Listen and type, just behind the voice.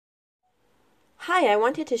Hi, I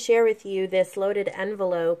wanted to share with you this loaded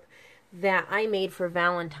envelope that I made for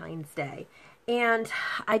Valentine's Day. And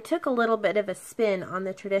I took a little bit of a spin on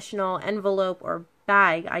the traditional envelope or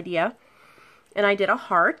bag idea, and I did a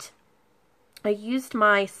heart. I used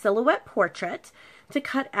my silhouette portrait to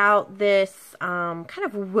cut out this kind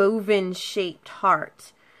of woven shaped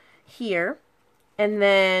heart here, and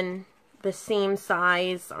then the same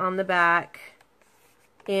size on the back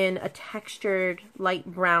in a textured light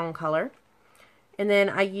brown color. And then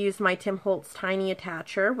I used my Tim Holtz tiny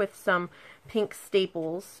attacher with some pink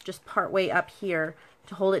staples just part way up here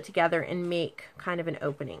to hold it together and make kind of an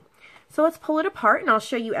opening. So let's pull it apart and I'll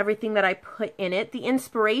show you everything that I put in it. The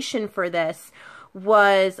inspiration for this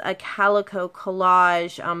was a Calico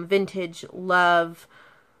Collage vintage love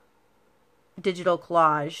digital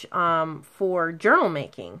collage for journal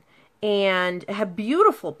making. And it had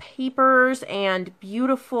beautiful papers and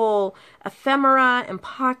beautiful ephemera and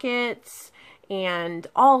pockets and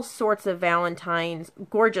all sorts of Valentine's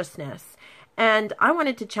gorgeousness. And I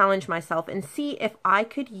wanted to challenge myself and see if I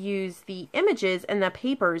could use the images and the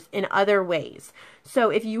papers in other ways. So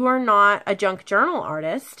if you are not a junk journal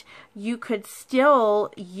artist, you could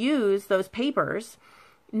still use those papers,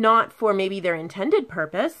 not for maybe their intended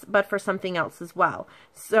purpose, but for something else as well.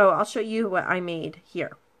 So I'll show you what I made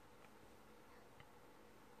here.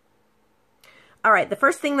 All right, the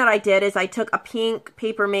first thing that I did is I took a pink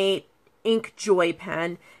Papermate ink joy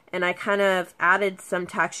pen and I kind of added some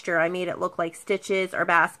texture. I made it look like stitches or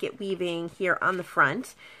basket weaving here on the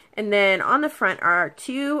front. And then on the front are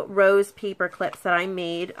two rose paper clips that I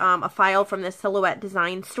made, a file from the Silhouette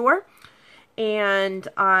Design Store. And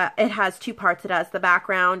it has two parts. It has the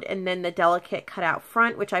background and then the delicate cutout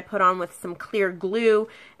front, which I put on with some clear glue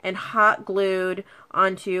and hot glued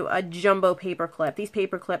onto a jumbo paper clip. These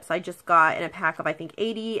paper clips I just got in a pack of, I think,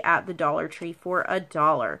 80 at the Dollar Tree for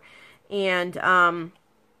 $1. And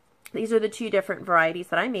these are the two different varieties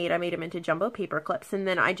that I made. I made them into jumbo paper clips, and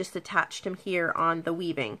then I just attached them here on the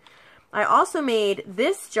weaving. I also made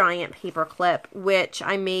this giant paper clip, which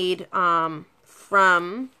I made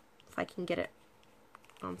from, if I can get it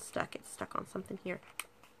unstuck, it's stuck on something here.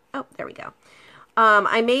 Oh, there we go.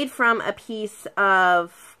 I made from a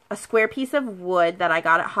square piece of wood that I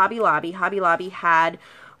got at Hobby Lobby. Hobby Lobby had,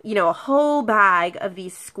 you know, a whole bag of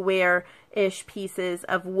these square-ish pieces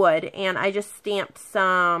of wood, and I just stamped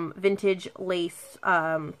some vintage lace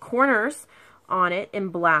corners on it in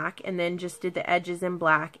black, and then just did the edges in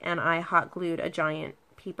black, and I hot glued a giant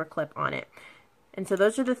paper clip on it. And so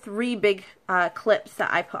those are the three big clips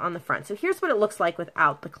that I put on the front. So here's what it looks like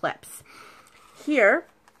without the clips. Here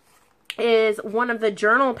is one of the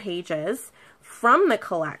journal pages from the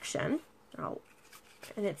collection. Oh,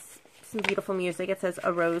 and it's some beautiful music. It says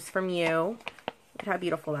 "A Rose from You." Look at how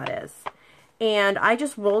beautiful that is. And I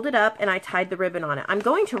just rolled it up and I tied the ribbon on it. I'm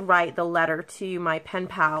going to write the letter to my pen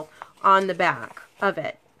pal on the back of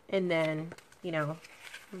it. And then, you know,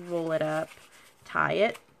 roll it up, tie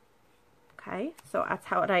it. Okay, so that's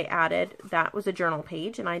how I added. That was a journal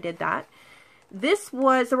page and I did that. There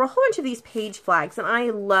were a whole bunch of these page flags and I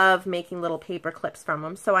love making little paper clips from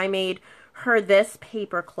them. So I made her this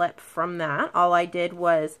paper clip from that. All I did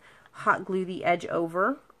was hot glue the edge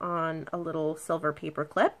over on a little silver paper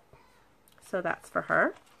clip. So that's for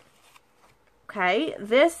her. Okay,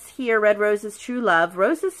 this here, Red Roses True Love.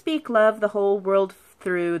 Roses speak love the whole world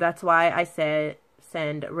through. That's why I said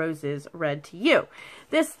send roses red to you.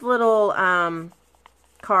 This little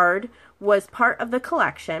card was part of the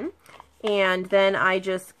collection. And then I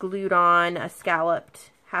just glued on a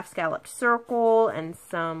half scalloped circle and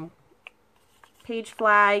some page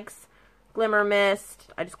flags, glimmer mist.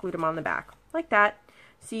 I just glued them on the back like that.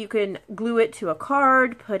 So you can glue it to a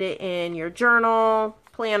card, put it in your journal,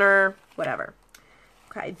 planner, whatever.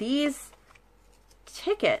 Okay, these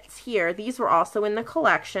tickets here, these were also in the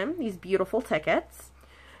collection, these beautiful tickets.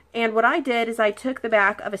 And what I did is I took the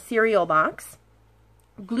back of a cereal box,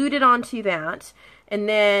 glued it onto that, and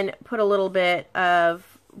then put a little bit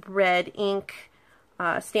of red ink,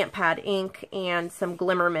 stamp pad ink, and some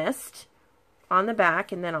glimmer mist on the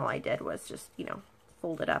back. And then all I did was just, you know,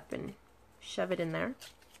 fold it up and shove it in there.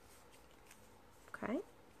 Okay,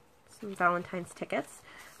 some Valentine's tickets.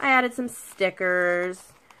 I added some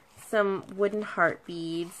stickers, some wooden heart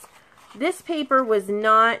beads. This paper was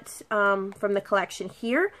not from the collection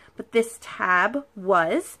here, but this tab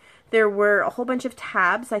was. There were a whole bunch of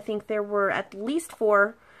tabs. I think there were at least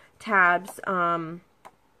 4 tabs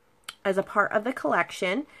as a part of the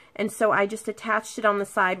collection. And so I just attached it on the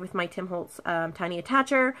side with my Tim Holtz tiny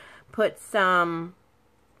attacher, put some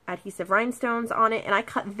adhesive rhinestones on it, and I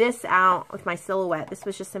cut this out with my Silhouette. This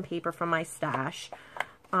was just some paper from my stash.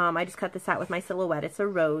 I just cut this out with my Silhouette. It's a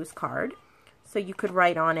rose card. So you could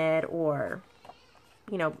write on it or,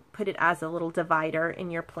 you know, put it as a little divider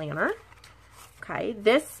in your planner. Okay,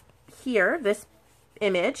 this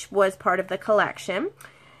image was part of the collection.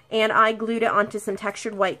 And I glued it onto some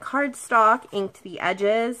textured white cardstock, inked the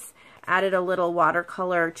edges, added a little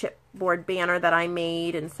watercolor chipboard banner that I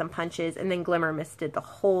made and some punches, and then glimmer misted the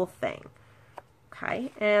whole thing.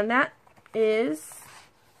 Okay, and that is,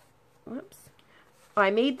 whoops. Oh,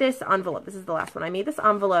 I made this envelope. This is the last one. I made this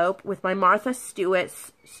envelope with my Martha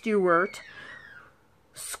Stewart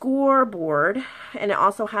scoreboard, and it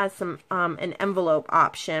also has some an envelope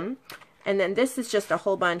option. And then this is just a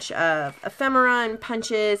whole bunch of ephemera and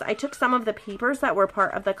punches. I took some of the papers that were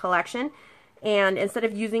part of the collection, and instead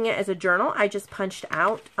of using it as a journal, I just punched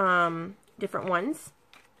out different ones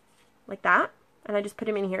like that. And I just put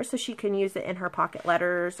them in here so she can use it in her pocket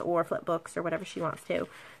letters or flip books or whatever she wants to.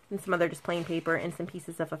 And some other just plain paper and some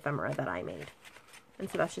pieces of ephemera that I made. And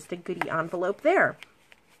so that's just a goodie envelope there.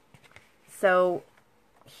 So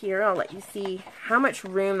here I'll let you see how much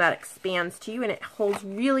room that expands to you, and it holds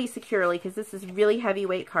really securely because this is really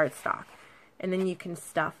heavyweight cardstock. And then you can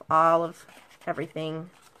stuff all of everything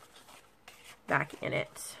back in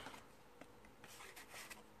it.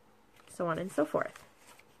 So on and so forth.